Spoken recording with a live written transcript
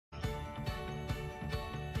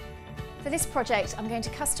For this project, I'm going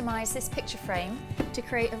to customise this picture frame to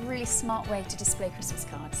create a really smart way to display Christmas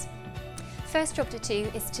cards. First job to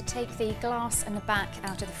do is to take the glass and the back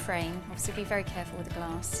out of the frame. Obviously be very careful with the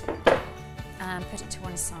glass. And put it to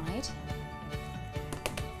one side.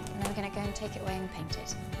 And then we're going to go and take it away and paint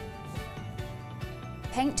it.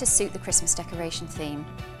 Paint to suit the Christmas decoration theme.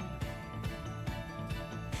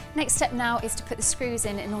 Next step now is to put the screws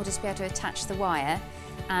in order to be able to attach the wire.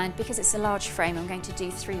 And because it's a large frame, I'm going to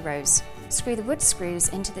do 3 rows. Screw the wood screws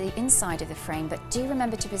into the inside of the frame, but do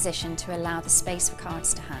remember to position to allow the space for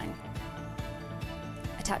cards to hang.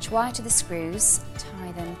 Attach wire to the screws,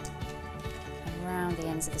 tie them around the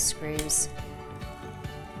ends of the screws,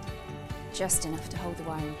 just enough to hold the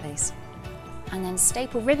wire in place. And then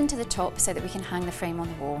staple ribbon to the top so that we can hang the frame on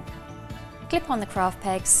the wall. Clip on the craft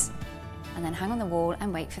pegs, and then hang on the wall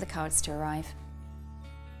and wait for the cards to arrive.